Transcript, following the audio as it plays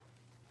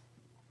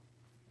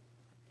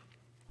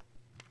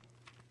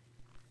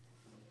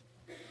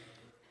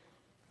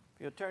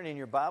If you'll turn in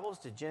your Bibles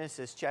to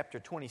Genesis chapter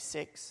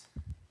 26.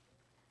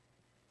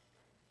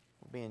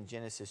 We'll be in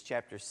Genesis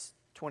chapter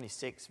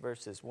 26,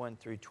 verses 1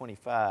 through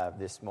 25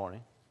 this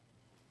morning.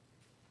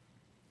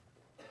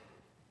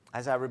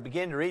 As I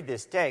begin to read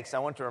this text, I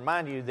want to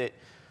remind you that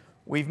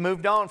we've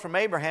moved on from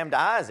Abraham to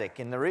Isaac.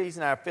 And the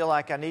reason I feel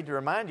like I need to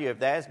remind you of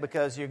that is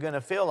because you're going to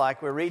feel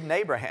like we're reading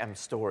Abraham's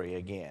story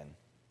again.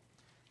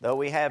 Though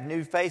we have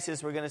new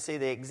faces, we're going to see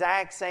the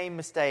exact same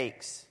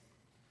mistakes.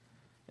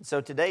 And so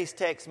today's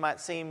text might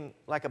seem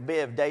like a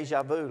bit of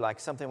deja vu, like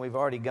something we've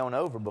already gone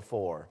over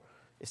before.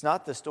 It's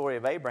not the story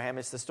of Abraham,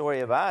 it's the story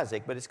of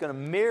Isaac, but it's going to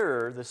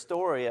mirror the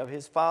story of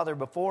his father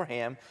before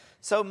him,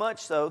 so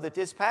much so that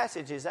this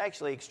passage is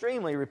actually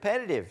extremely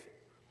repetitive.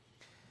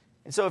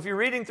 And so if you're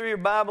reading through your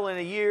Bible in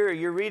a year, or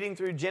you're reading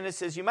through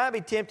Genesis, you might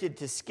be tempted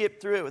to skip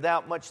through it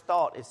without much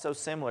thought. It's so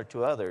similar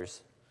to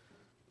others,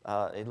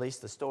 at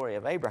least the story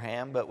of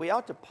Abraham, but we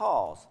ought to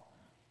pause.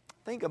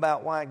 Think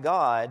about why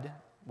God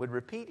would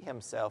repeat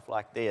himself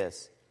like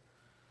this.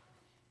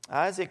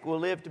 Isaac will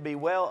live to be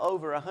well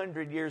over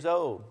 100 years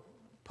old,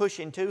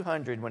 pushing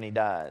 200 when he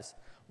dies.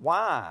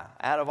 Why,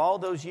 out of all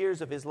those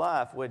years of his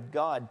life, would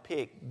God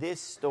pick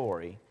this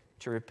story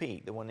to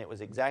repeat, the one that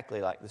was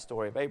exactly like the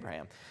story of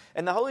Abraham?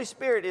 And the Holy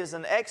Spirit is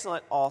an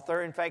excellent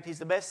author. In fact, he's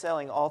the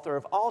best-selling author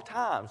of all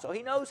time. So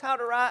he knows how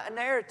to write a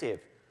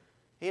narrative.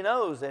 He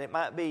knows that it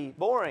might be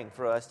boring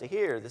for us to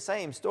hear the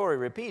same story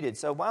repeated.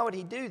 So why would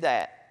he do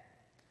that?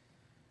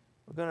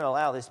 We're going to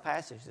allow this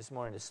passage this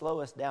morning to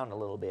slow us down a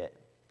little bit.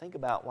 Think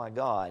about why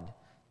God,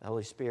 the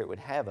Holy Spirit, would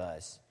have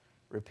us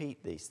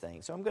repeat these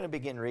things. So I'm going to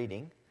begin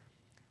reading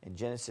in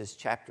Genesis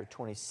chapter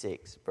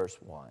 26, verse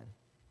 1.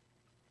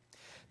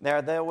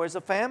 Now there was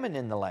a famine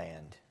in the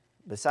land,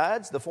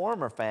 besides the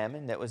former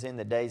famine that was in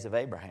the days of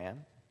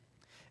Abraham.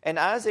 And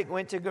Isaac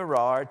went to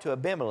Gerar to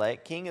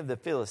Abimelech, king of the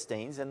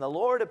Philistines, and the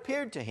Lord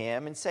appeared to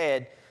him and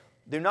said,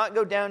 "Do not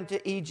go down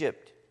to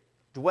Egypt.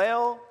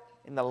 Dwell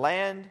in the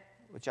land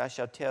which I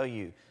shall tell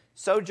you.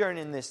 Sojourn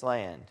in this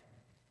land,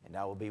 and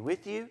I will be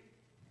with you,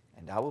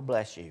 and I will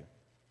bless you.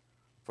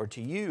 For to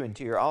you and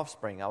to your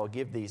offspring I will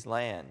give these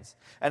lands,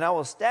 and I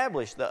will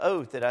establish the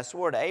oath that I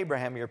swore to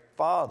Abraham your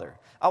father.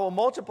 I will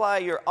multiply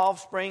your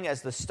offspring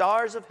as the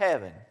stars of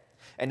heaven,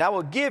 and I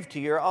will give to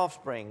your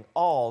offspring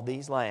all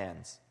these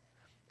lands.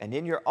 And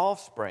in your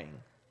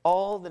offspring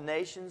all the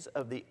nations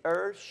of the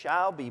earth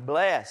shall be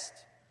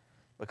blessed,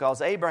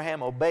 because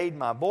Abraham obeyed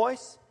my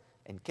voice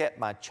and kept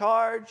my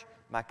charge,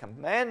 my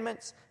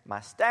commandments, my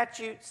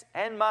statutes,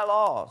 and my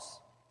laws."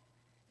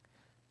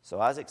 So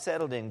Isaac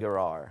settled in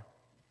Gerar.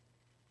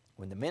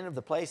 When the men of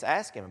the place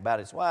asked him about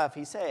his wife,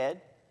 he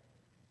said,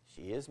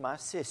 "She is my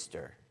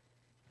sister."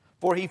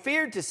 For he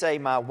feared to say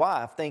my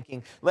wife,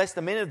 thinking, lest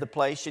the men of the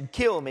place should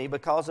kill me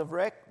because of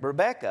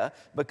Rebekah,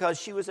 because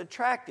she was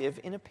attractive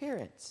in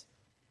appearance.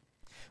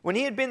 When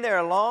he had been there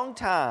a long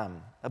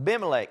time,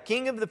 Abimelech,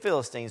 king of the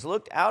Philistines,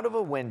 looked out of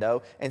a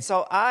window and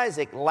saw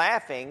Isaac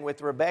laughing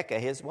with Rebekah,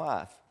 his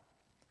wife.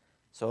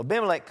 So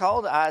Abimelech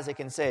called Isaac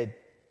and said,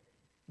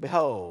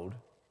 "Behold,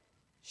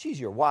 she's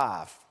your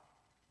wife.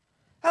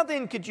 How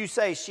then could you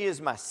say she is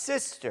my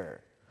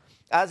sister?"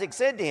 Isaac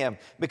said to him,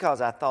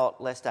 "Because I thought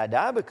lest I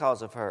die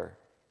because of her."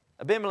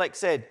 Abimelech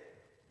said,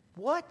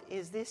 "What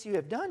is this you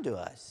have done to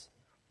us?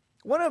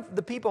 One of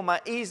the people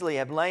might easily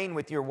have lain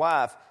with your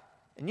wife,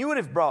 and you would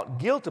have brought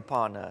guilt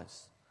upon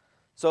us."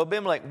 So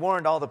Abimelech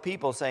warned all the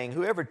people, saying,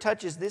 "Whoever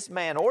touches this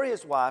man or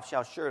his wife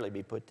shall surely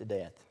be put to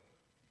death."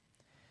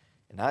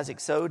 And Isaac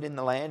sowed in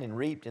the land and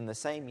reaped in the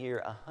same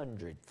year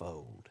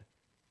 100-fold.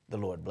 The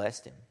Lord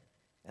blessed him,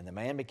 and the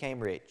man became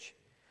rich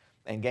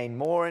and gained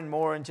more and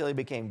more until he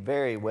became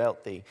very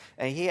wealthy.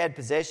 And he had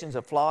possessions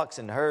of flocks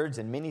and herds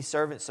and many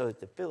servants, so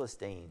that the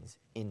Philistines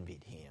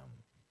envied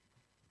him.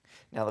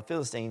 Now the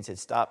Philistines had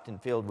stopped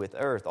and filled with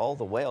earth all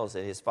the wells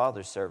that his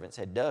father's servants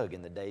had dug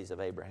in the days of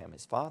Abraham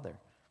his father.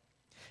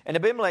 And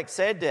Abimelech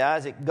said to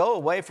Isaac, "Go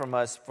away from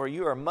us, for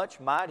you are much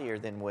mightier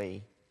than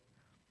we."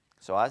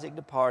 So Isaac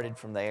departed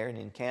from there and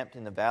encamped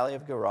in the valley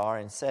of Gerar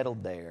and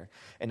settled there.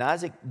 And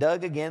Isaac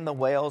dug again the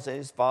wells that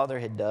his father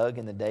had dug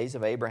in the days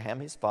of Abraham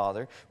his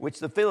father, which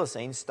the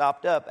Philistines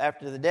stopped up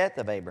after the death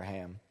of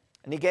Abraham.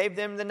 And he gave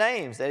them the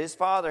names that his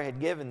father had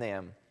given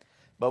them.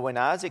 But when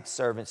Isaac's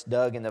servants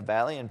dug in the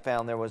valley and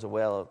found there was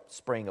a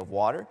spring of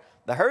water,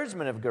 the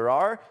herdsmen of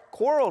Gerar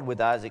quarreled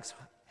with Isaac's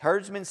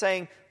herdsmen,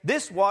 saying,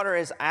 "This water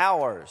is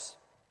ours."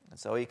 And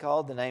so he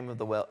called the name of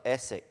the well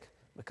Esek,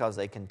 because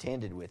they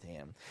contended with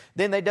him.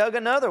 Then they dug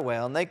another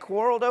well, and they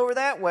quarreled over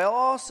that well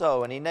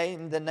also. And he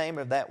named the name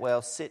of that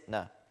well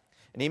Sitnah.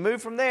 And he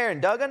moved from there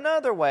and dug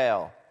another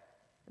well.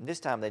 And this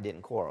time they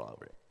didn't quarrel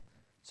over it.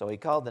 So he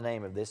called the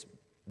name of this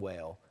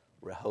well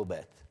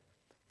Rehoboth,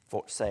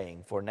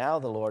 saying, "For now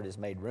the Lord has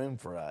made room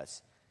for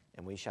us,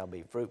 and we shall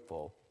be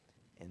fruitful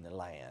in the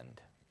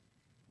land."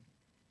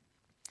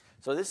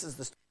 So this is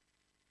the story.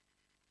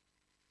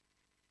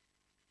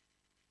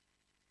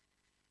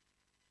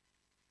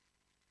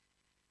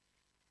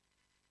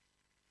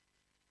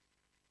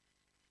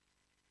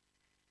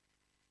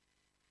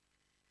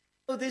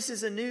 This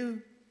is a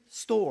new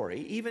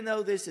story, even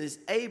though this is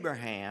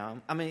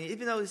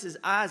even though this is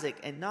Isaac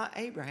and not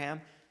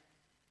Abraham,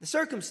 the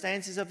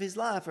circumstances of his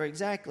life are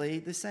exactly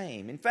the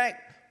same. In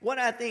fact, what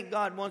I think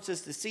God wants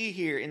us to see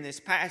here in this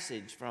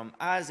passage from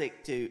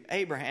Isaac to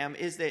Abraham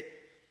is that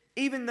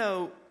even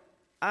though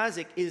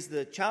Isaac is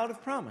the child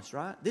of promise,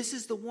 right? This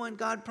is the one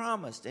God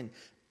promised. And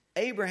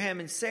Abraham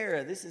and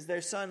Sarah, this is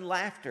their son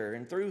Laughter.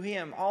 And through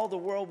him, all the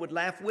world would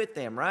laugh with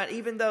them, right?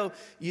 Even though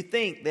you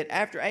think that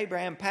after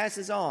Abraham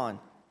passes on,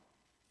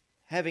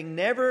 having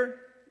never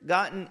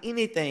gotten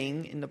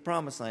anything in the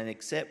promised land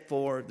except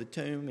for the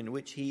tomb in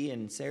which he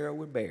and Sarah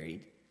were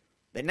buried,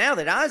 that now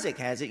that Isaac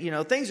has it,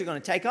 things are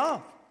going to take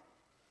off.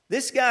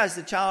 This guy's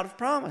the child of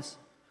promise.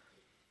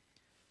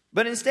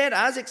 But instead,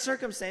 Isaac's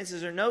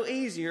circumstances are no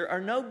easier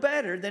or no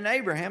better than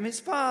Abraham, his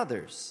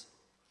father's.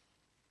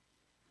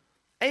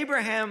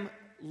 Abraham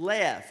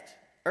left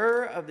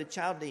Ur of the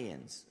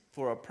Chaldeans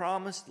for a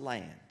promised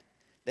land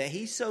that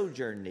he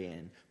sojourned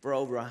in for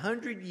over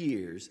 100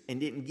 years and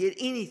didn't get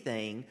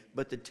anything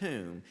but the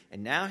tomb.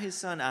 And now his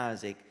son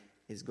Isaac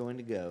is going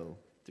to go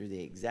through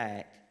the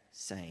exact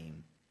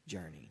same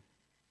journey.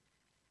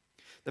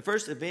 The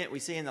first event we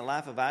see in the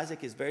life of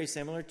Isaac is very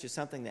similar to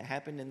something that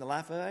happened in the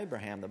life of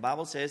Abraham. The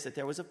Bible says that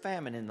there was a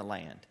famine in the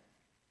land.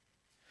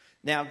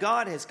 Now,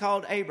 God has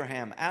called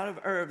Abraham out of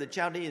Ur of the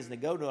Chaldeans to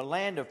go to a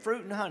land of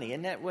fruit and honey.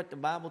 Isn't that what the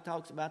Bible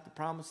talks about? The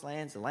promised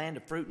lands, the land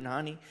of fruit and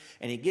honey.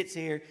 And he gets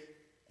here,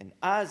 and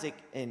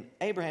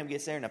Abraham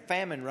gets there, and a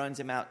famine runs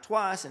him out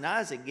twice. And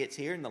Isaac gets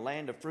here in the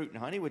land of fruit and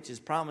honey, which is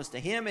promised to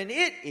him, and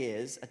it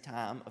is a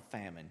time of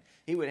famine.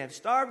 He would have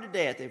starved to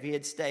death if he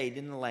had stayed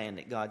in the land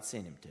that God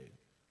sent him to.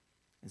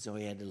 And so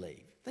he had to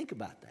leave. Think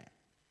about that.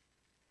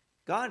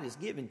 God has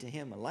given to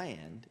him a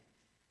land,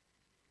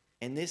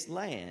 and this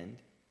land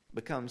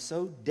becomes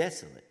so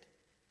desolate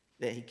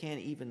that he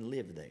can't even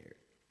live there.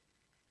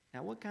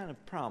 Now, what kind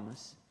of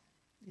promise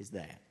is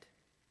that?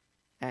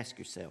 Ask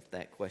yourself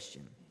that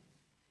question.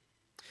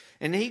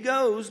 And he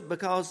goes,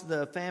 because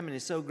the famine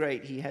is so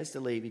great, he has to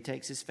leave. He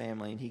takes his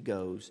family and he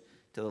goes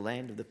to the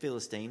land of the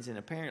Philistines, and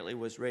apparently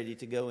was ready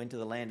to go into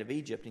the land of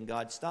Egypt. And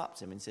God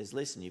stops him and says,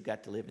 listen, you've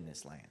got to live in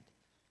this land.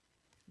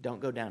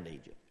 Don't go down to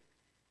Egypt.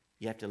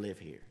 You have to live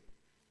here,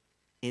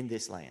 in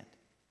this land,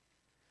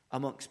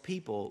 amongst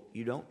people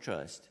you don't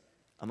trust,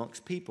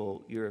 amongst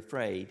people you're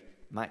afraid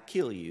might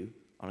kill you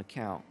on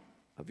account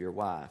of your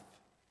wife.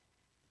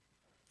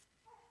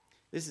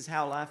 This is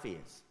how life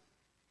is.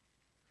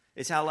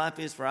 It's how life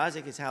is for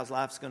Isaac. It's how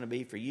life's going to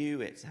be for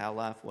you. It's how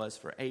life was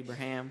for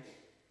Abraham.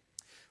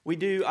 We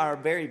do our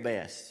very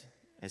best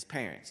as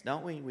parents,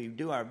 don't we? We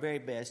do our very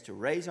best to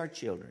raise our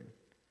children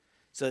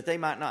so that they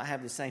might not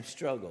have the same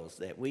struggles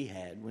that we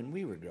had when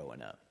we were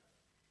growing up.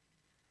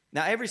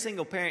 Now, every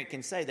single parent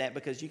can say that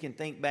because you can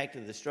think back to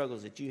the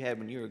struggles that you had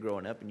when you were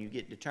growing up, and you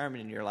get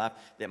determined in your life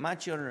that my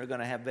children are going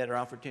to have better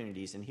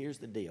opportunities. And here's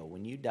the deal.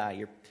 When you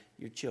die,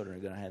 your children are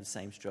going to have the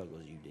same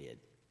struggles you did.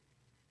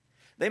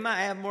 They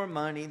might have more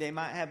money. They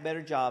might have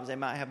better jobs. They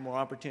might have more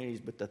opportunities.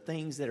 But the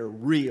things that are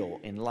real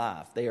in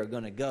life, they are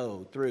going to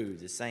go through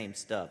the same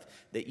stuff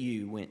that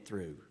you went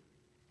through.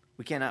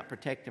 We cannot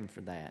protect them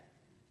for that.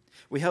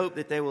 We hope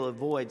that they will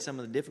avoid some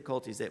of the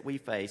difficulties that we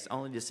face,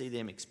 only to see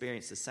them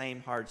experience the same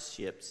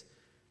hardships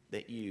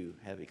that you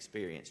have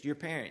experienced. Your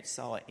parents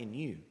saw it in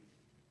you.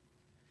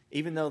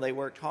 Even though they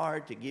worked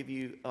hard to give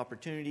you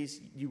opportunities,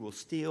 you will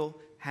still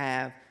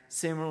have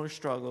similar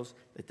struggles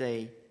that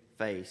they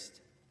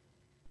faced.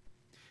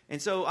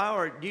 And so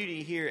our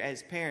duty here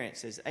as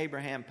parents, as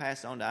Abraham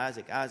passed on to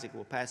Isaac, Isaac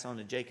will pass on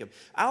to Jacob.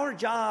 Our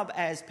job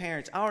as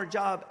parents, our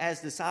job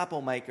as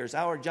disciple makers,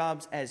 our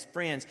jobs as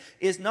friends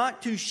is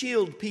not to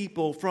shield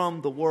people from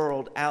the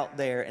world out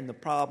there and the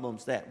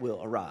problems that will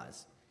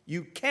arise.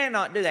 You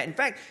cannot do that. In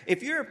fact,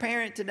 if you're a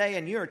parent today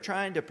and you're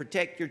trying to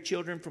protect your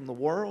children from the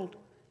world,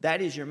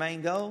 that is your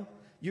main goal,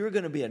 you're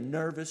going to be a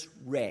nervous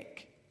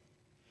wreck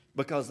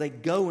because they're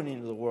going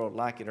into the world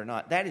like it or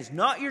not. That is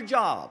not your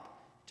job,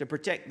 to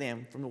protect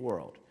them from the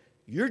world.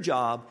 Your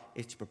job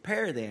is to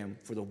prepare them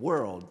for the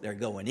world they're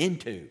going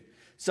into,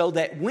 so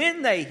that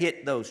when they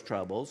hit those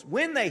troubles,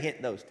 when they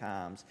hit those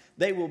times,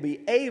 they will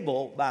be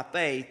able by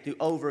faith to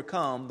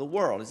overcome the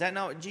world. Is that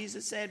not what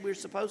Jesus said we're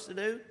supposed to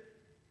do?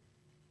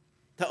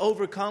 To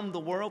overcome the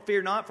world?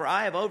 Fear not, for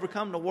I have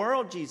overcome the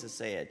world, Jesus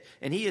said.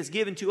 And he has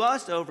given to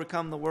us to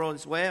overcome the world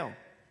as well.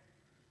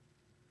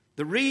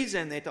 The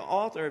reason that the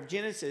author of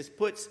Genesis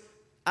puts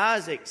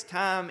Isaac's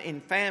time in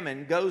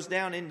famine, goes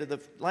down into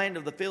the land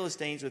of the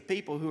Philistines with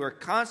people who are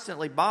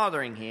constantly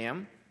bothering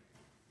him.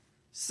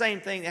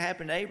 Same thing that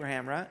happened to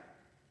Abraham, right?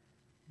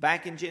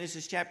 Back in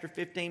Genesis chapter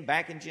 15,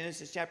 back in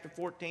Genesis chapter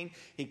 14,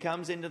 he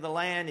comes into the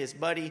land. His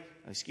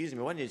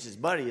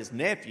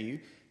nephew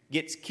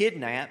gets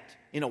kidnapped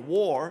in a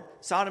war.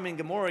 Sodom and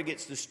Gomorrah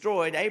gets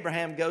destroyed.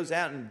 Abraham goes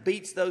out and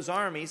beats those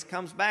armies,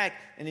 comes back,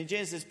 and in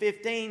Genesis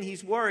 15,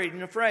 he's worried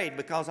and afraid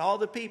because all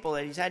the people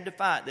that he's had to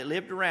fight that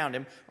lived around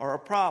him are a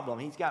problem.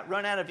 He's got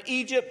run out of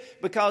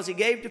Egypt because he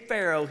gave to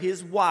Pharaoh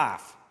his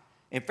wife,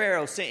 and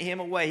Pharaoh sent him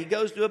away. He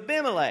goes to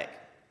Abimelech,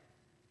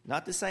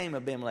 Not the same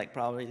Abimelech,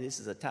 probably. This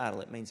is a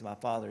title. It means my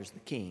father is the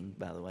king,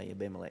 by the way.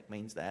 Abimelech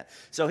means that.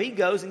 So he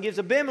goes and gives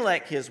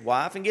Abimelech his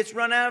wife and gets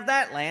run out of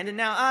that land. And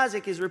now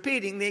Isaac is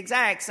repeating the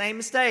exact same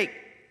mistake.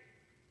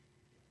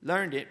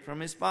 Learned it from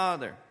his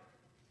father.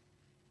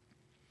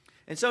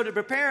 And so to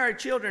prepare our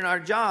children, our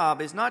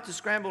job is not to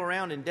scramble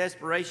around in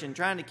desperation,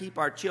 trying to keep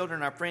our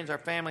children, our friends, our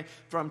family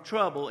from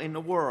trouble in the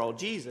world.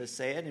 Jesus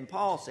said, and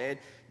Paul said,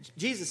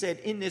 Jesus said,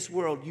 in this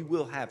world you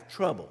will have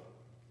trouble,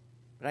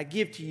 but I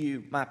give to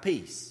you my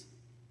peace.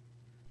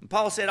 And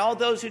Paul said, all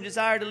those who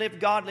desire to live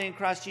godly in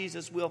Christ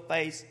Jesus will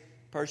face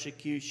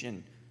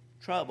persecution.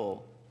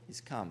 Trouble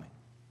is coming.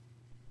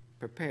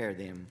 Prepare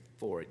them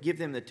for it. Give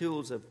them the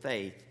tools of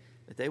faith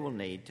that they will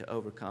need to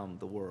overcome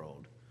the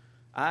world.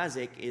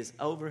 Isaac is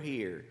over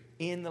here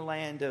in the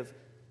land of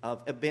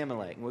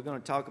Abimelech. And we're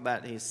going to talk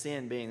about his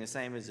sin being the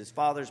same as his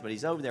father's, but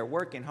he's over there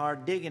working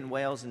hard, digging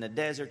wells in the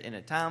desert in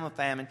a time of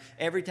famine.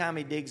 Every time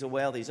he digs a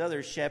well, these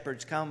other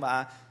shepherds come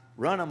by,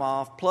 run them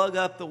off, plug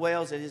up the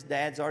wells that his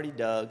dad's already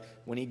dug.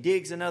 When he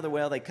digs another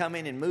well, they come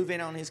in and move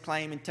in on his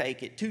claim and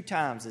take it. 2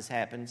 times this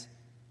happens.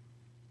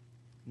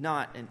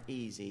 Not an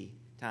easy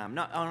time.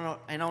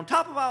 And on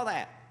top of all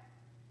that,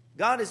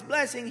 God is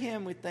blessing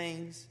him with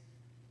things.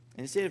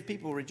 Instead of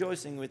people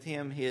rejoicing with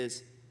him,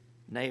 his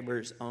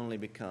neighbors only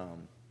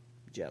become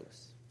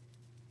jealous.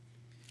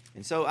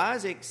 And so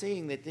Isaac,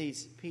 seeing that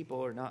these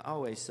people are not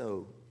always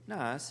so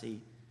nice, he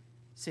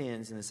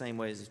sins in the same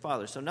way as his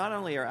father. So not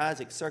only are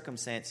Isaac's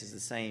circumstances the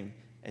same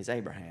as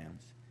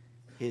Abraham's,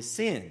 his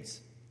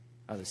sins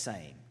are the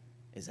same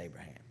as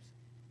Abraham's.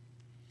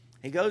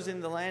 He goes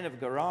into the land of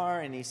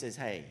Gerar and he says,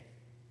 hey,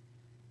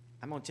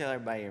 I'm going to tell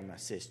everybody you're my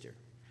sister.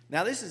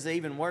 Now, this is an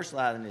even worse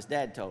lie than his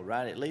dad told,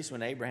 right? At least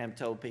when Abraham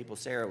told people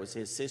Sarah was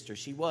his sister,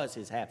 she was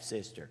his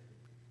half-sister.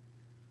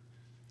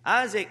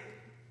 Isaac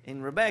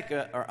and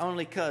Rebekah are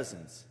only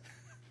cousins.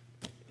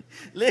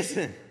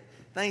 Listen,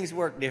 things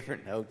work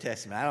different in the Old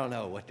Testament. I don't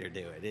know what they're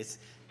doing.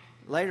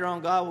 Later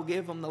on, God will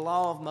give them the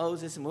law of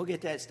Moses, and we'll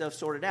get that stuff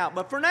sorted out.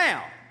 But for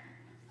now,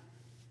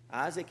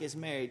 Isaac is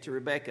married to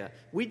Rebekah.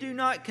 We do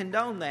not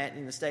condone that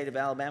in the state of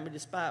Alabama,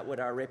 despite what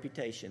our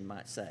reputation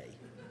might say.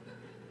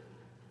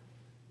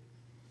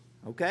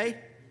 Okay?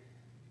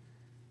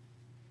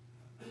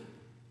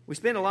 We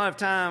spend a lot of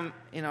time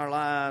in our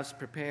lives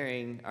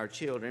preparing our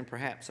children,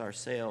 perhaps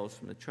ourselves,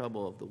 from the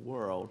trouble of the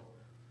world.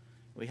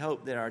 We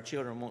hope that our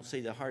children won't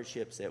see the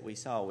hardships that we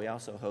saw. We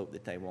also hope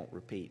that they won't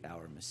repeat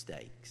our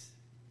mistakes.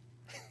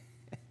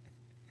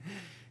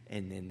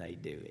 And then they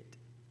do it.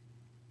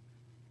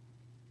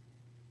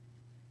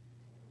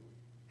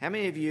 How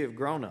many of you have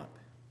grown up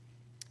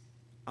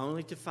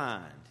only to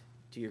find,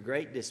 to your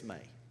great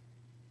dismay,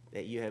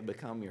 that you have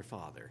become your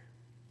father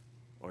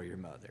or your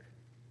mother?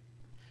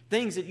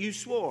 Things that you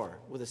swore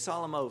with a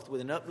solemn oath,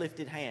 with an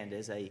uplifted hand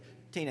as a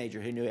teenager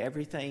who knew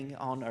everything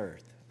on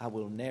earth. I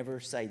will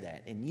never say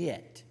that. And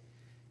yet,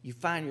 you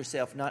find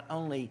yourself not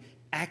only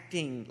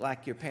acting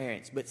like your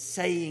parents, but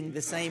saying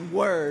the same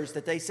words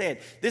that they said.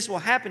 This will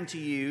happen to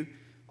you.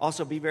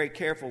 Also, be very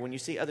careful. When you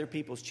see other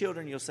people's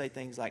children, you'll say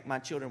things like, my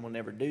children will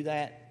never do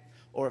that.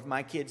 Or if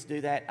my kids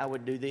do that, I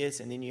would do this.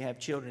 And then you have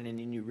children, and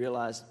then you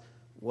realize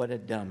what a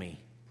dummy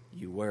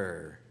you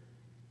were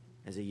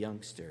as a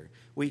youngster.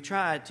 We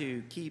try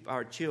to keep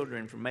our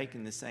children from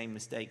making the same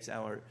mistakes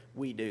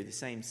we do, the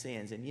same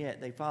sins, and yet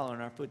they follow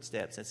in our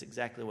footsteps. That's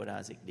exactly what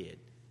Isaac did.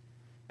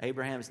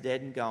 Abraham's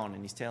dead and gone,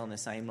 and he's telling the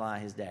same lie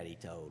his daddy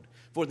told,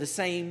 for the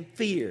same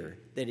fear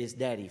that his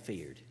daddy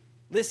feared.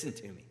 Listen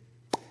to me.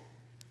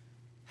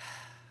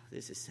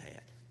 This is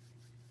sad.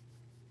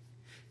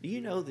 Do you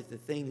know that the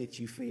thing that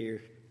you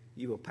fear,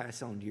 you will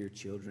pass on to your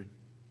children?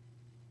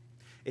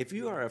 If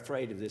you are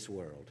afraid of this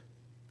world,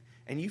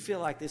 and you feel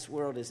like this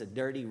world is a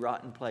dirty,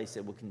 rotten place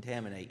that will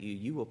contaminate you,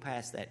 you will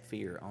pass that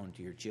fear on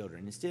to your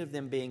children. Instead of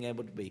them being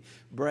able to be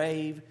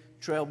brave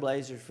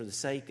trailblazers for the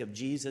sake of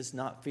Jesus,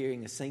 not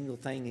fearing a single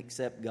thing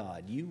except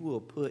God, you will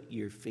put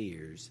your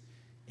fears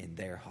in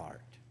their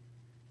heart.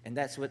 And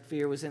that's what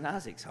fear was in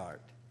Isaac's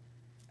heart.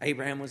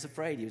 Abraham was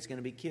afraid he was going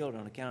to be killed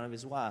on account of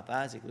his wife.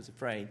 Isaac was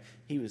afraid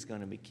he was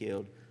going to be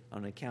killed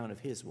on account of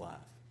his wife.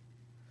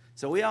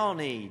 So we all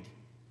need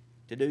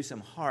to do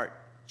some heart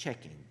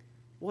checking.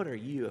 What are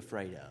you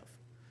afraid of?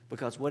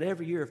 Because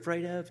whatever you're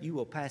afraid of, you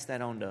will pass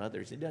that on to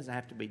others. It doesn't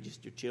have to be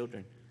just your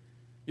children.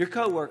 Your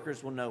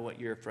coworkers will know what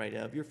you're afraid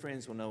of. Your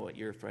friends will know what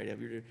you're afraid of.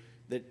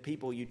 The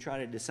people you try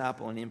to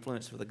disciple and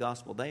influence for the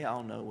gospel, they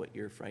all know what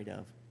you're afraid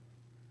of.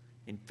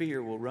 And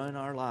fear will run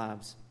our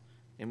lives,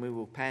 and we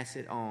will pass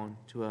it on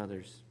to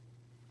others.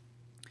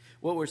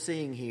 What we're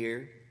seeing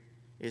here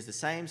is the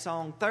same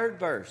song, 3rd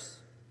verse.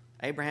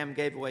 Abraham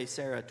gave away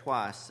Sarah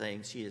twice,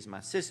 saying, she is my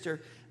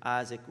sister.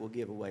 Isaac will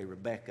give away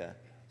Rebekah,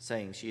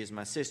 saying, she is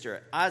my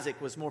sister. Isaac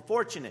was more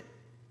fortunate.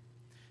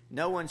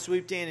 No one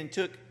swooped in and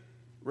took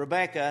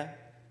Rebekah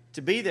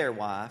to be their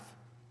wife.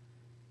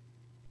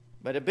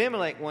 But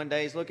Abimelech one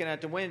day is looking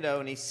out the window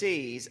and he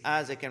sees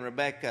Isaac and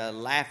Rebekah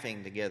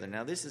laughing together.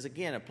 Now this is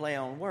again a play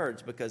on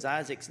words because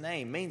Isaac's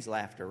name means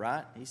laughter,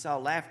 right? He saw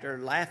laughter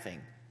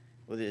laughing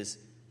with his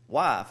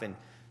wife. And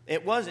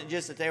It wasn't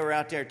just that they were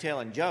out there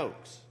telling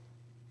jokes.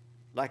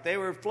 Like they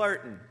were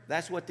flirting.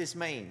 That's what this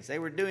means. They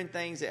were doing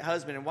things that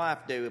husband and wife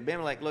do.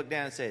 Abimelech looked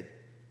down and said,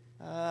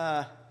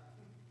 I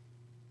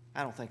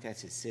don't think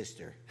that's his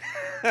sister.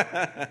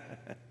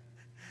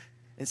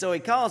 And so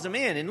he calls them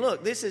in. And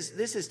look, this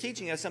is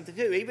teaching us something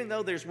too. Even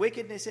though there's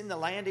wickedness in the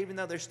land, even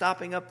though they're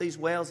stopping up these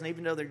wells, and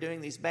even though they're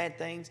doing these bad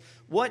things,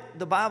 what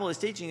the Bible is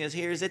teaching us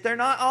here is that they're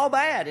not all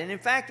bad. And in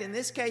fact, in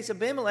this case,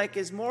 Abimelech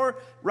is more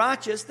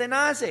righteous than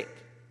Isaac.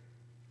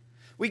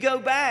 We go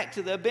back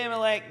to the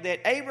Abimelech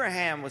that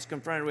Abraham was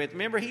confronted with.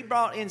 Remember, he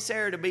brought in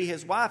Sarah to be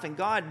his wife, and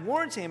God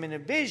warns him in a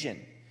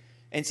vision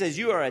and says,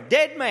 you are a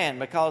dead man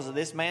because of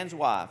this man's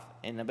wife.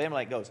 And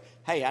Abimelech goes,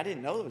 hey, I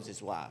didn't know it was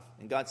his wife.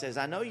 And God says,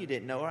 I know you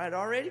didn't know her. I'd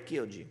already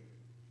killed you.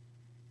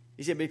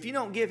 He said, but if you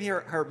don't give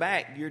her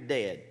back, you're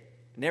dead.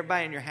 And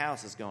everybody in your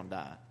house is going to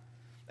die.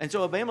 And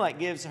so Abimelech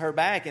gives her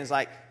back and is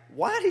like,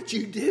 why did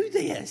you do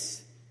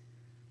this?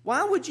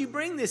 Why would you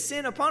bring this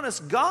sin upon us?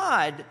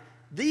 God,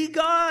 the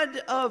God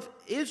of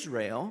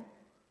Israel,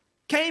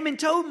 came and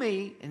told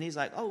me. And he's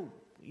like, oh,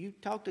 you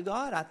talked to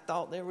God? I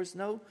thought there was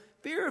no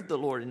fear of the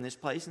Lord in this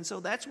place. And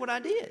so that's what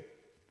I did.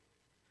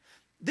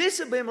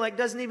 This Abimelech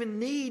doesn't even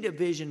need a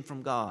vision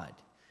from God.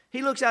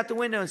 He looks out the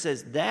window and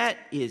says, that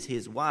is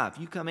his wife.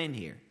 You come in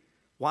here.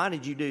 Why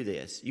did you do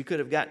this? You could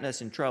have gotten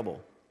us in trouble.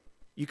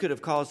 You could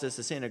have caused us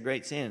to sin a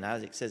great sin. And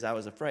Isaac says, I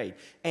was afraid.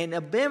 And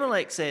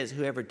Abimelech says,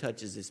 whoever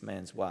touches this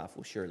man's wife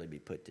will surely be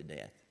put to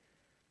death.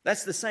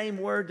 That's the same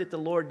word that the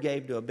Lord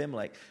gave to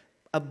Abimelech.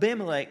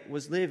 Abimelech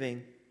was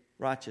living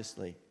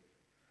righteously.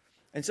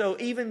 And so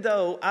even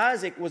though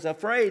Isaac was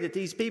afraid that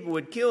these people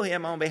would kill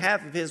him on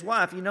behalf of his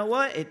wife, you know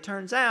what? It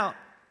turns out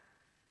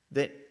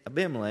that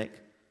Abimelech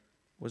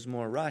was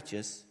more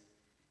righteous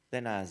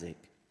than Isaac.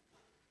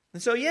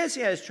 And so, yes,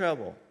 he has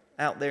trouble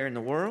out there in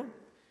the world.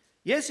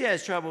 Yes, he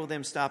has trouble with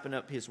them stopping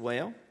up his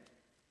well.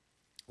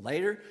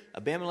 Later,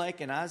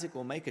 Abimelech and Isaac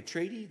will make a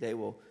treaty. They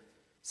will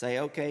say,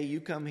 okay,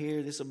 you come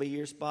here, this will be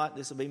your spot,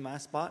 this will be my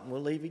spot, and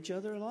we'll leave each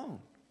other alone.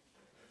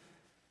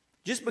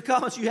 Just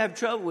because you have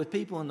trouble with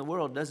people in the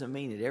world doesn't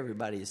mean that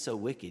everybody is so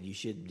wicked you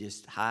should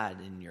just hide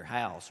in your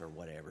house or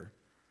whatever,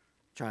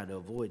 trying to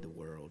avoid the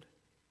world.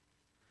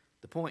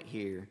 The point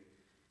here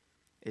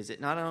is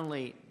that not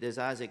only does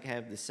Isaac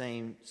have the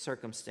same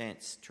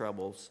circumstance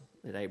troubles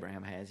that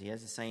Abraham has, he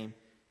has the same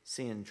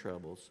sin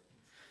troubles.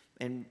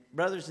 And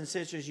brothers and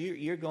sisters,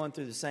 you're going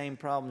through the same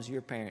problems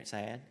your parents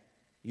had.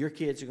 Your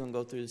kids are going to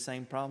go through the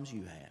same problems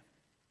you have.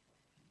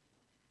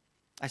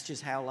 That's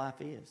just how life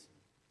is.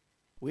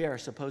 We are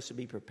supposed to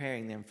be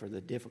preparing them for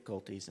the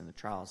difficulties and the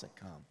trials that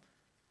come.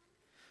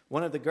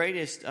 One of the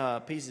greatest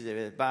pieces of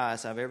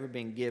advice I've ever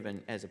been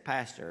given as a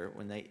pastor,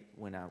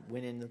 when I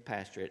went into the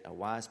pastorate, a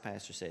wise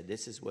pastor said,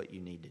 this is what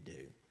you need to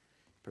do.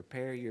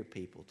 Prepare your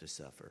people to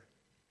suffer.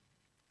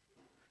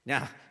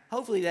 Now,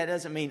 hopefully that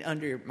doesn't mean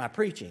under my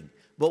preaching,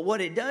 but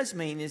what it does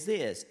mean is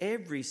this.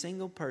 Every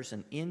single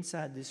person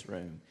inside this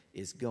room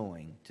is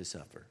going to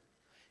suffer.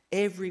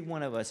 Every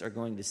one of us are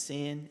going to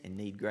sin and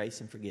need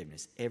grace and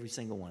forgiveness. Every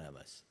single one of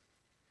us.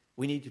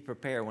 We need to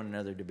prepare one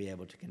another to be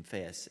able to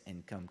confess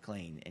and come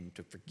clean and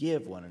to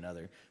forgive one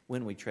another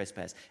when we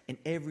trespass. And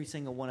every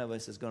single one of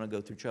us is going to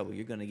go through trouble.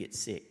 You're going to get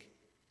sick.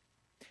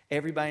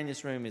 Everybody in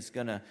this room is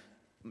going to,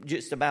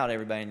 just about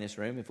everybody in this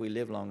room, if we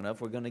live long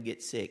enough, we're going to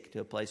get sick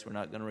to a place we're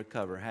not going to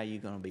recover. How are you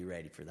going to be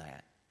ready for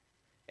that?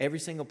 Every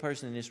single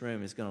person in this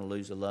room is going to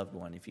lose a loved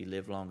one if you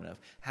live long enough.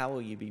 How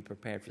will you be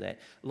prepared for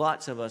that?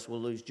 Lots of us will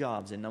lose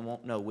jobs and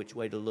won't know which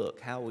way to look.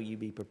 How will you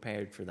be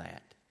prepared for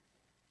that?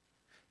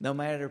 No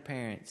matter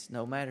parents,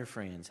 no matter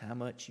friends, how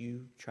much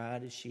you try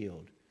to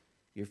shield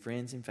your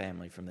friends and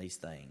family from these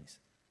things,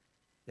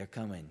 they're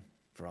coming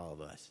for all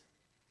of us.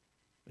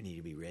 We need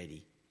to be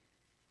ready.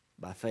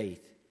 By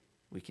faith,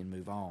 we can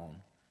move on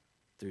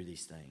through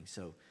these things.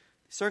 So,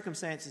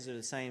 circumstances are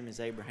the same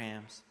as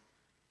Abraham's.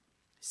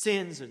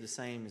 Sins are the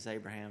same as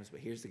Abraham's, but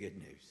here's the good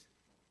news.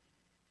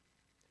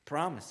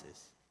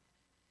 Promises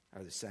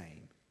are the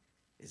same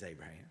as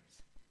Abraham's.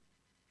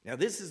 Now,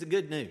 this is the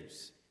good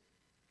news.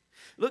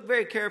 Look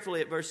very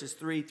carefully at verses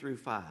 3 through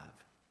 5.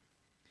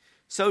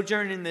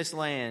 Sojourn in this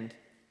land,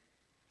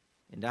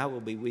 and I will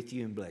be with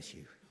you and bless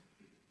you.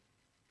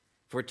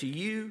 For to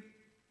you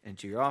and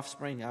to your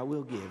offspring I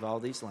will give all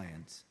these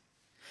lands.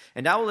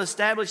 And I will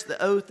establish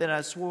the oath that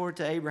I swore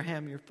to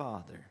Abraham your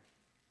father.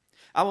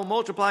 I will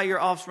multiply your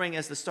offspring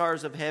as the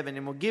stars of heaven,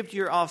 and will give to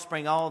your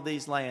offspring all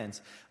these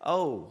lands.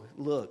 Oh,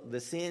 look,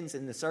 the sins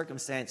and the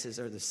circumstances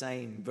are the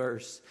same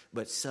verse,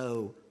 but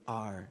so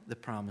are the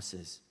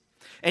promises.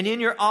 And in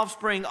your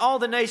offspring all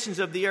the nations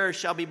of the earth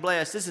shall be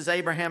blessed. This is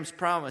Abraham's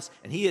promise,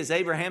 and he is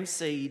Abraham's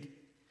seed.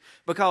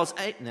 Because,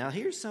 now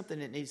here's something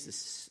that needs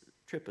to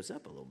trip us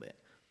up a little bit.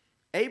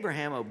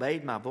 Abraham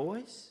obeyed my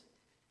voice,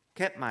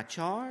 kept my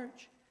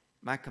charge,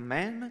 my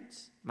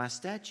commandments, my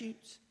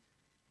statutes,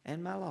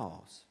 and my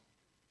laws.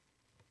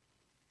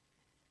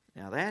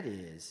 Now that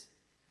is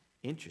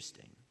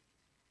interesting.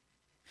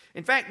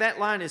 In fact, that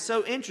line is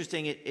so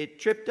interesting, it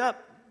tripped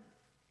up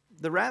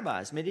the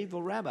rabbis,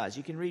 medieval rabbis.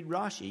 You can read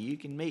Rashi. You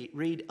can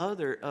read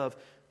other of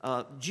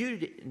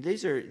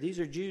these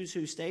are Jews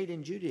who stayed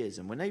in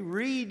Judaism. When they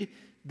read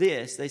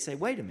this, they say,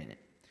 wait a minute.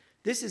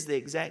 This is the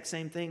exact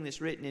same thing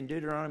that's written in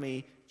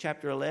Deuteronomy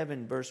chapter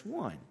 11, verse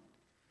 1.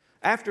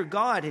 After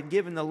God had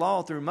given the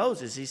law through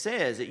Moses, he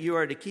says that you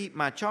are to keep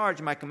my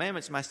charge, my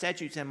commandments, my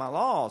statutes, and my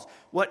laws.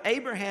 What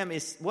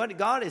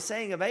God is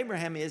saying of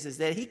Abraham is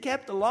that he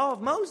kept the law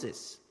of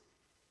Moses.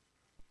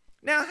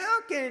 Now,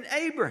 how can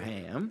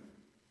Abraham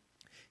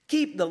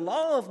keep the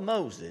law of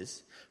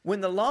Moses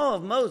when the law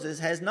of Moses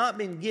has not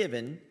been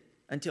given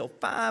until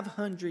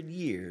 500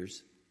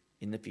 years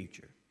in the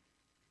future?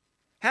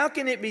 How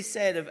can it be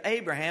said of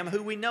Abraham,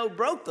 who we know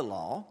broke the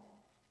law?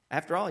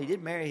 After all, he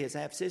did marry his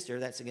half-sister.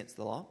 That's against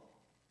the law.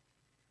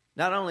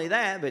 Not only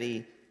that, but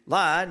he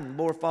lied and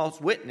bore false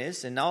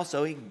witness, and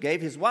also he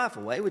gave his wife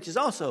away, which is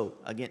also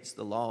against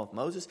the law of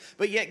Moses.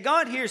 But yet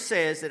God here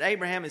says that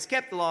Abraham has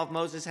kept the law of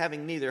Moses,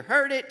 having neither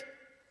heard it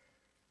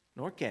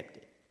nor kept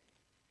it.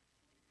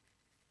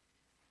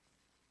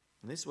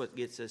 And this is what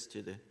gets us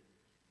to the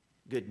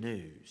good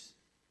news.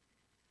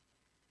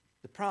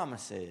 The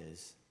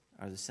promises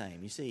are the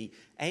same. You see,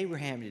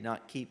 Abraham did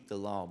not keep the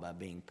law by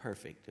being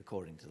perfect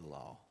according to the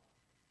law.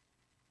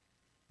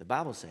 The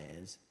Bible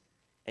says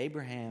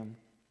Abraham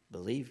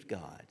believed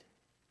God,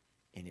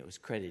 and it was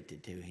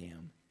credited to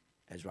him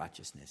as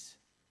righteousness.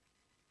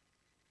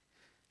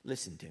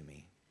 Listen to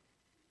me.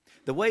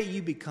 The way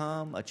you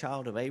become a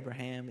child of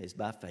Abraham is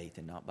by faith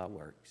and not by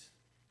works.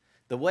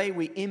 The way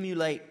we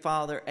emulate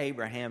Father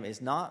Abraham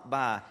is not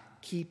by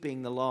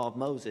keeping the law of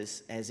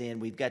Moses, as in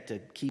we've got to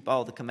keep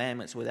all the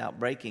commandments without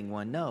breaking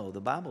one. No, the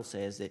Bible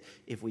says that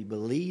if we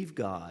believe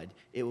God,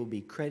 it will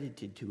be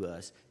credited to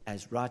us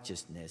as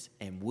righteousness,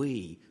 and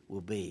we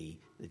will be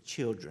the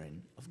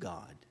children of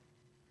God.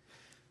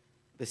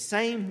 The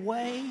same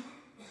way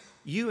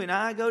you and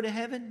I go to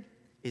heaven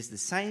is the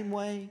same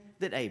way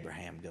that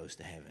Abraham goes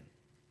to heaven,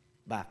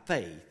 by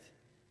faith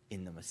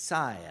in the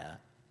Messiah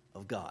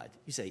of God.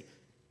 You say,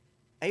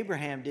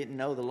 Abraham didn't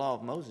know the law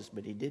of Moses,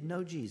 but he did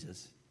know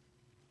Jesus.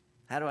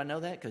 How do I know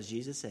that? Because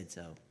Jesus said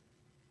so.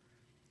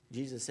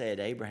 Jesus said,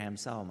 Abraham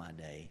saw my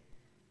day,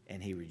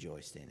 and he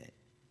rejoiced in it.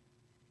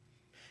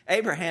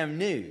 Abraham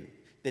knew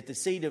that the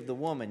seed of the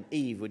woman,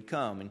 Eve, would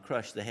come and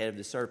crush the head of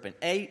the serpent.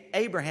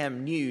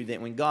 Abraham knew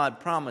that when God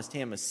promised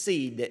him a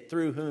seed that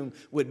through whom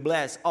would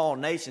bless all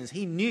nations,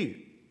 he knew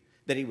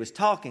that he was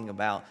talking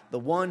about the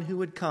one who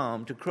would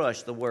come to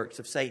crush the works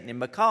of Satan. And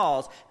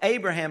because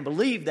Abraham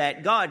believed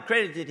that, God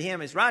credited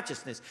him as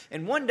righteousness.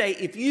 And one day,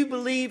 if you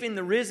believe in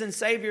the risen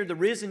Savior, the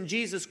risen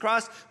Jesus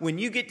Christ, when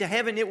you get to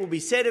heaven, it will be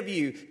said of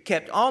you,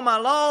 kept all my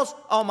laws,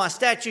 all my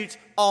statutes,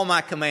 all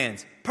my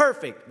commands.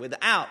 Perfect,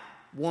 without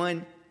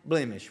one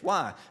blemish.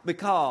 Why?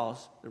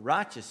 Because the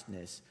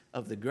righteousness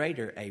of the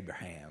greater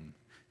Abraham,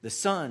 the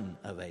son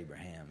of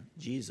Abraham,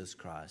 Jesus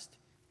Christ,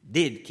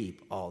 did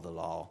keep all the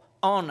law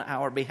on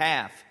our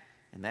behalf.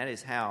 And that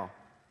is how,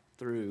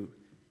 through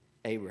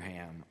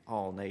Abraham,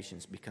 all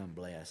nations become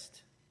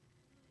blessed.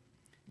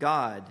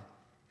 God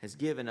has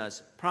given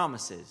us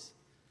promises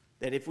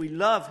that if we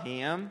love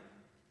him,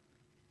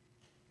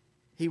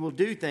 he will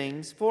do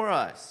things for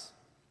us.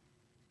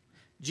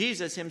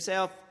 Jesus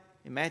himself,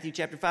 in Matthew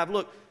chapter 5,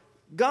 look,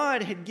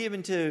 God had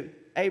given to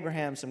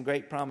Abraham some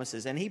great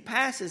promises, and he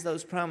passes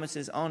those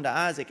promises on to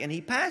Isaac, and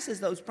he passes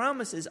those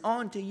promises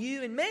on to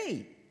you and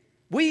me.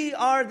 We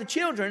are the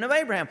children of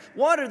Abraham.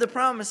 What are the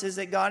promises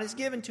that God has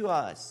given to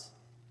us?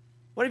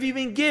 What have you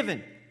been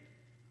given?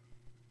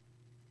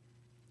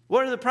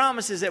 What are the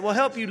promises that will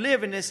help you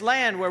live in this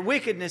land where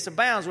wickedness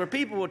abounds, where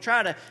people will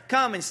try to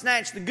come and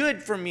snatch the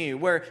good from you,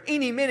 where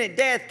any minute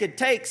death could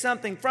take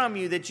something from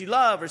you that you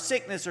love, or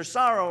sickness or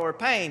sorrow or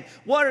pain?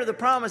 What are the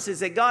promises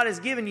that God has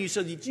given you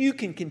so that you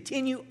can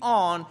continue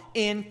on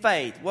in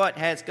faith? What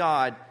has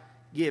God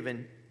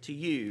given to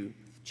you,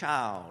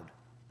 child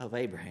of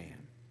Abraham?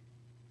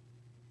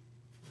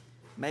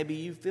 Maybe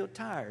you feel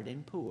tired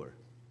and poor.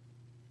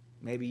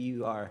 Maybe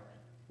you are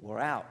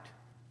wore out.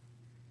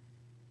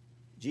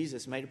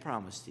 Jesus made a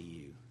promise to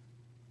you.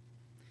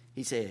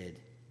 He said,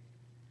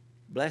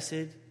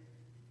 "Blessed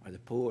are the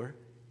poor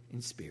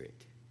in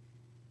spirit,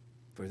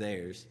 for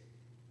theirs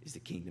is the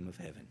kingdom of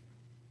heaven."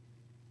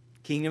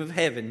 Kingdom of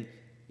heaven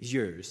is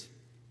yours.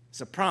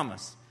 It's a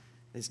promise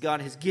that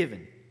God has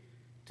given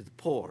to the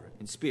poor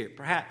in spirit.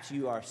 Perhaps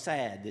you are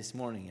sad this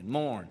morning and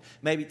mourn.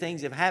 Maybe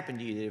things have happened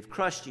to you that have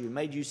crushed you,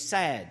 made you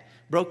sad,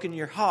 broken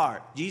your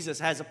heart. Jesus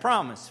has a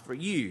promise for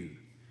you.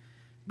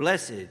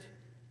 Blessed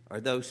are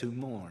those who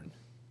mourn,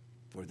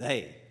 for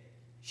they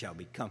shall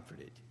be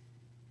comforted.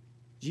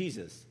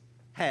 Jesus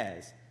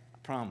has a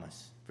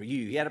promise for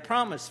you. He had a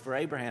promise for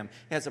Abraham.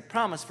 He has a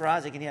promise for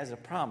Isaac, and he has a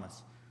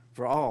promise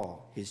for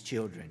all his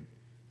children.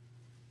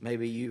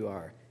 Maybe you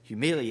are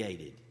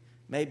humiliated.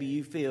 Maybe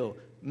you feel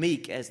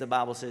meek, as the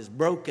Bible says,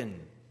 broken.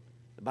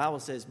 The Bible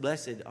says,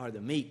 blessed are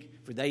the meek,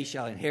 for they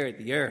shall inherit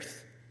the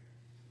earth.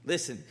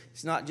 Listen,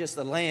 it's not just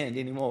the land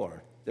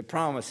anymore. The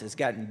promise has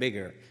gotten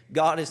bigger.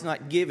 God is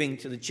not giving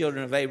to the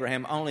children of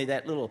Abraham only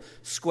that little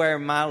square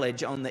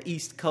mileage on the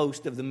east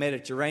coast of the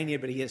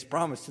Mediterranean, but he has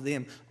promised to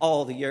them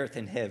all the earth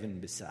and heaven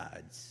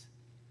besides.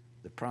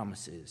 the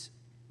promises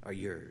are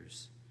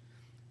yours.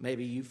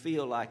 Maybe you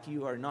feel like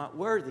you are not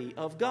worthy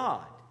of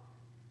God,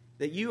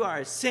 that you are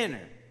a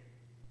sinner,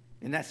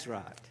 and that's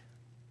right.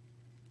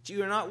 That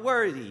you are not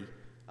worthy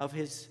of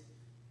His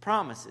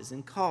promises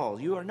and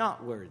calls. You are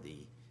not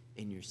worthy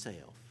in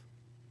yourself.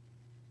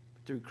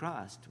 But through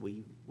Christ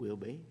we will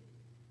be.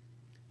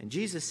 And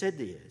Jesus said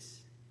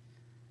this,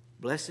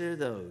 "Blessed are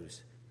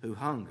those who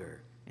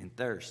hunger and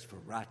thirst for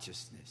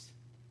righteousness,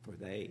 for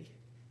they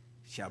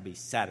shall be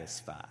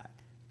satisfied."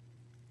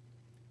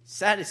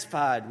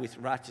 Satisfied with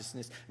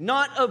righteousness,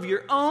 not of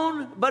your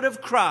own, but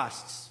of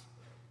Christ's.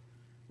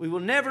 We will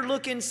never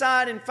look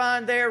inside and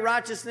find their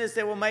righteousness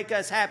that will make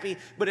us happy,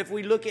 but if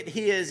we look at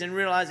His and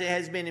realize it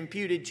has been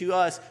imputed to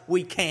us,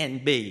 we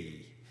can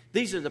be.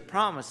 These are the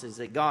promises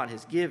that God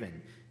has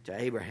given to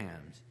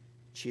Abraham's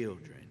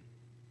children.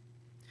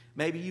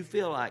 Maybe you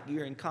feel like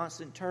you're in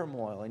constant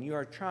turmoil and you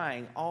are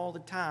trying all the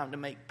time to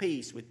make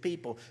peace with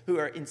people who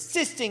are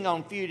insisting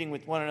on feuding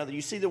with one another.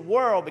 You see the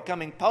world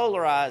becoming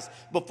polarized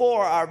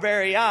before our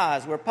very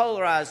eyes. We're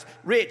polarized,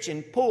 rich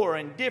and poor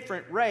and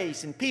different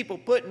race, and people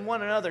putting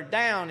one another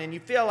down, and you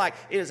feel like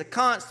it is a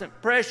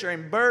constant pressure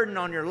and burden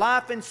on your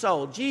life and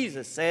soul.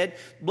 Jesus said,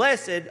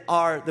 "Blessed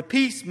are the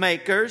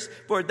peacemakers,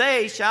 for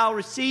they shall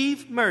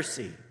receive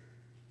mercy."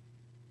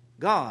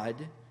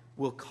 God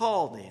will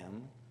call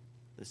them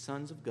the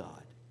sons of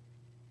God.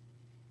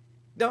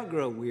 Don't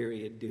grow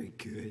weary in doing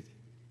good,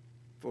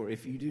 for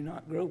if you do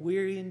not grow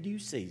weary in due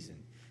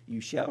season,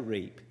 you shall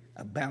reap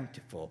a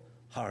bountiful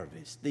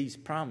harvest. These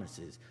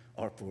promises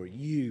are for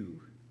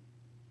you.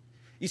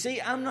 You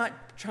see, I'm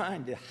not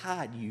trying to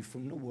hide you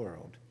from the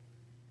world.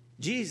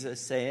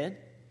 Jesus said,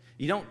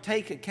 you don't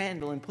take a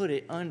candle and put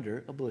it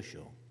under a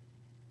bushel.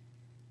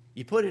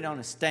 You put it on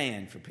a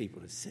stand for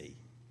people to see.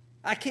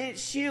 I can't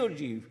shield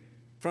you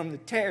from the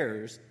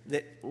terrors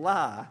that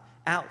lie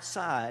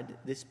outside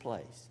this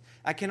place.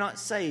 I cannot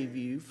save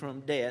you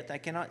from death. I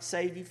cannot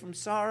save you from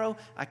sorrow.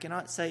 I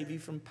cannot save you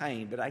from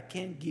pain, but I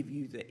can give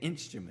you the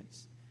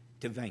instruments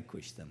to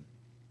vanquish them.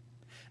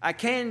 I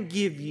can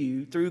give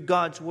you, through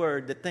God's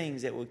word, the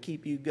things that will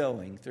keep you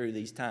going through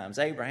these times.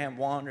 Abraham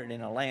wandered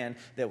in a land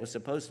that was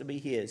supposed to be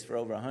his for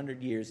over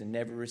 100 years and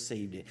never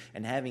received it.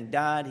 And having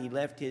died, he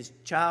left his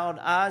child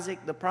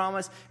Isaac the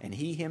promise, and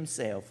he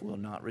himself will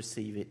not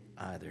receive it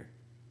either.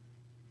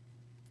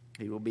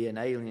 He will be an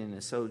alien and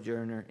a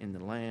sojourner in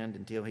the land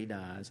until he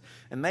dies.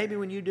 And maybe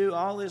when you do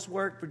all this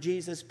work for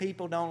Jesus,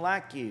 people don't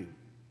like you.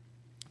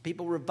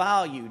 People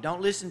revile you,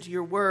 don't listen to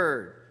your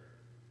word,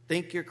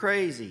 think you're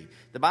crazy.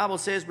 The Bible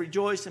says,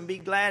 "Rejoice and be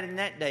glad in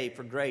that day,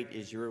 for great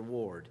is your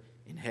reward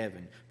in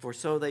heaven. For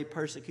so they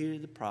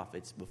persecuted the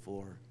prophets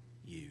before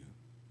you."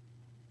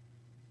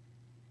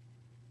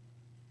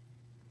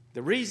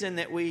 The reason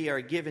that we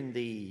are given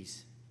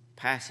these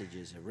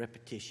passages of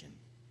repetition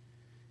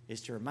is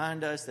to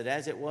remind us that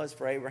as it was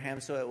for Abraham,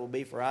 so it will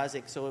be for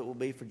Isaac, so it will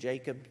be for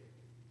Jacob.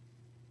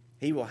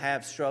 He will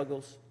have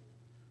struggles.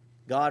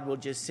 God will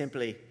just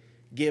simply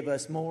give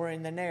us more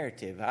in the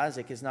narrative.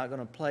 Isaac is not going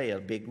to play a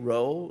big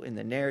role in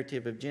the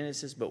narrative of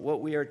Genesis, but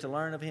what we are to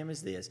learn of him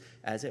is this: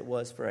 as it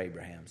was for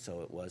Abraham,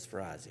 so it was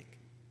for Isaac.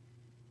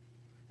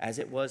 As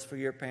it was for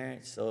your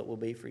parents, so it will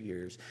be for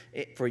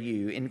for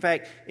you. In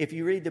fact, if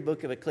you read the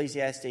book of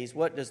Ecclesiastes,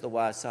 what does the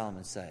wise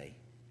Solomon say?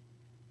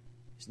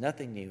 There's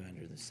nothing new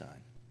under the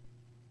sun.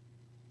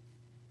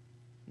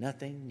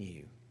 Nothing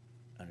new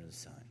under the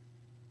sun.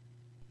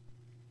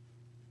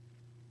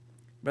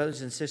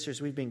 Brothers and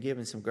sisters, we've been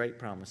given some great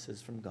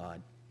promises from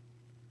God.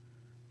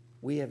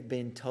 We have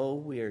been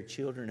told we are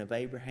children of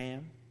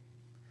Abraham,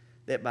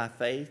 that by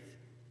faith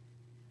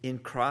in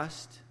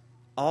Christ,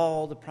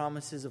 all the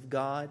promises of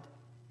God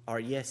are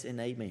yes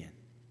and amen.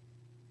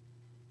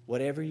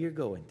 Whatever you're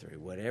going through,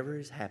 whatever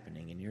is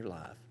happening in your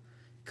life,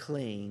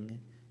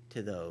 cling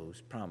to those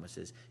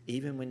promises,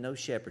 even when those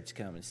shepherds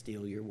come and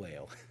steal your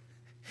well.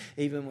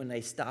 Even when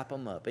they stop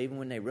them up, even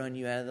when they run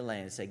you out of the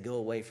land and say, "Go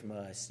away from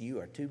us,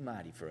 you are too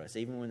mighty for us,"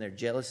 even when they're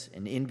jealous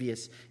and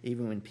envious,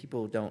 even when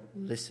people don't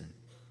listen.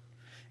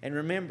 And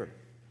remember,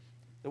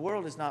 the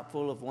world is not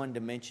full of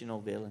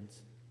one-dimensional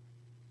villains.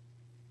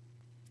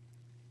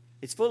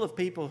 It's full of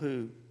people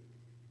who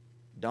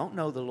don't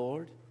know the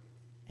Lord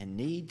and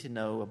need to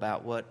know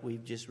about what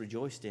we've just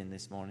rejoiced in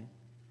this morning.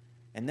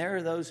 And there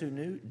are those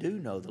who do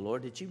know the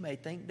Lord that you may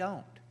think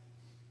don't.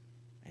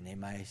 And they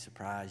may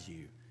surprise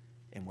you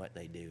in what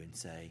they do and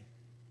say.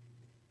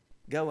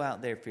 Go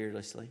out there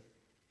fearlessly.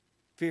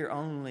 Fear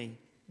only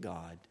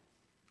God.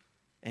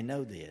 And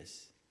know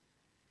this: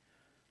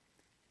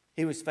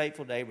 He was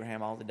faithful to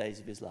Abraham all the days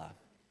of his life.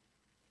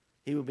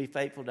 He will be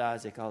faithful to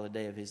Isaac all the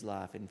day of his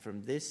life. And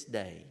from this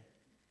day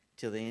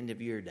till the end of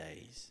your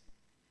days,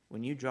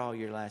 when you draw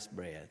your last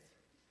breath,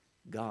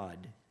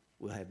 God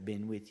will have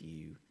been with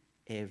you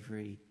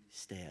every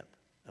step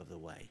of the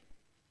way.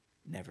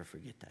 Never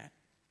forget that.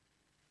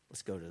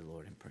 Let's go to the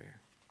Lord in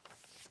prayer.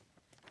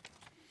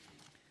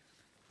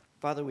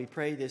 Father, we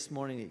pray this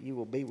morning that you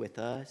will be with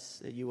us,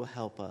 that you will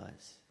help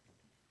us.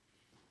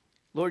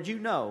 Lord, you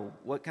know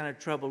what kind of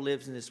trouble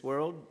lives in this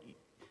world.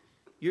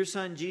 Your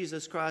Son,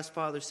 Jesus Christ,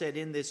 Father, said,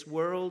 in this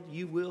world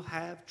you will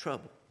have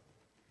trouble,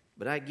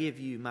 but I give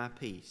you my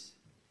peace.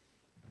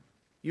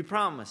 You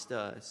promised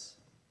us,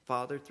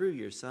 Father, through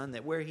your Son,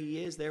 that where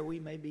he is, there we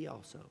may be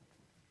also.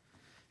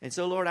 And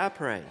so, Lord, I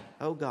pray,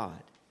 oh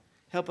God,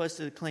 help us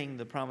to cling to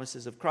the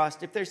promises of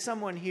Christ. If there's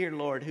someone here,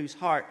 Lord, whose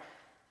heart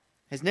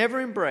has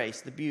never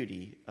embraced the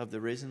beauty of the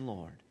risen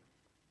Lord,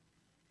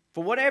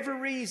 for whatever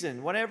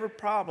reason, whatever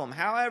problem,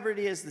 however it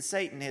is that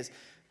Satan has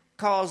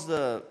caused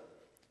the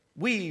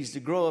weeds to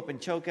grow up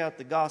and choke out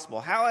the gospel,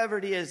 however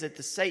it is that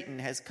the Satan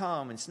has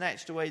come and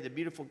snatched away the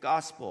beautiful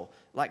gospel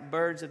like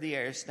birds of the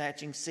air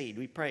snatching seed,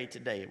 we pray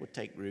today it will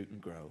take root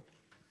and grow.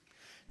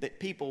 That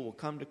people will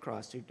come to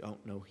Christ who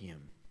don't know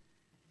him,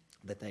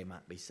 that they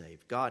might be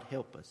saved. God,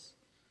 help us.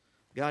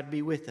 God,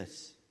 be with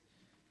us.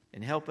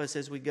 And help us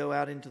as we go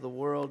out into the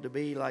world to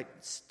be like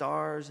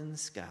stars in the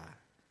sky,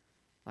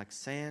 like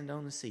sand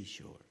on the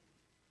seashore,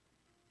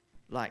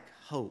 like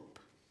hope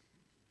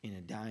in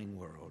a dying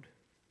world.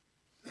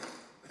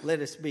 Let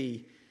us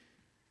be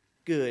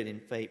good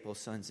and faithful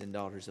sons and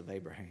daughters of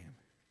Abraham.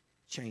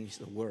 Change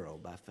the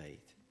world by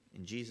faith.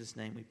 In Jesus'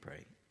 name we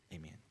pray.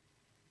 Amen.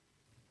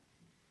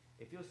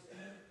 If you'll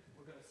stand,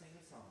 we're going to sing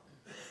a song.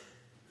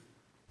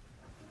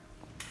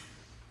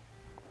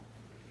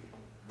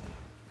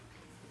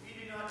 If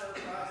you do not know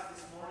Christ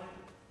this morning,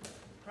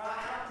 cry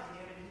out to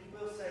him and he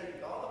will save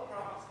you. All the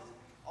promises,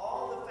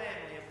 all the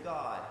family of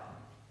God,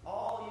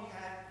 all you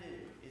have to do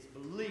is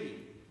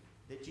believe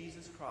that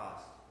Jesus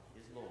Christ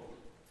is Lord.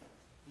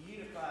 He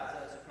unifies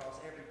us across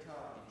every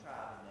tongue and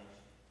tribe and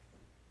nation.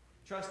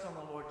 Trust on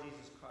the Lord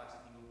Jesus Christ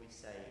and you will be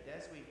saved.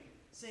 As we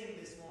sing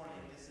this morning,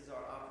 this is our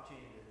opportunity.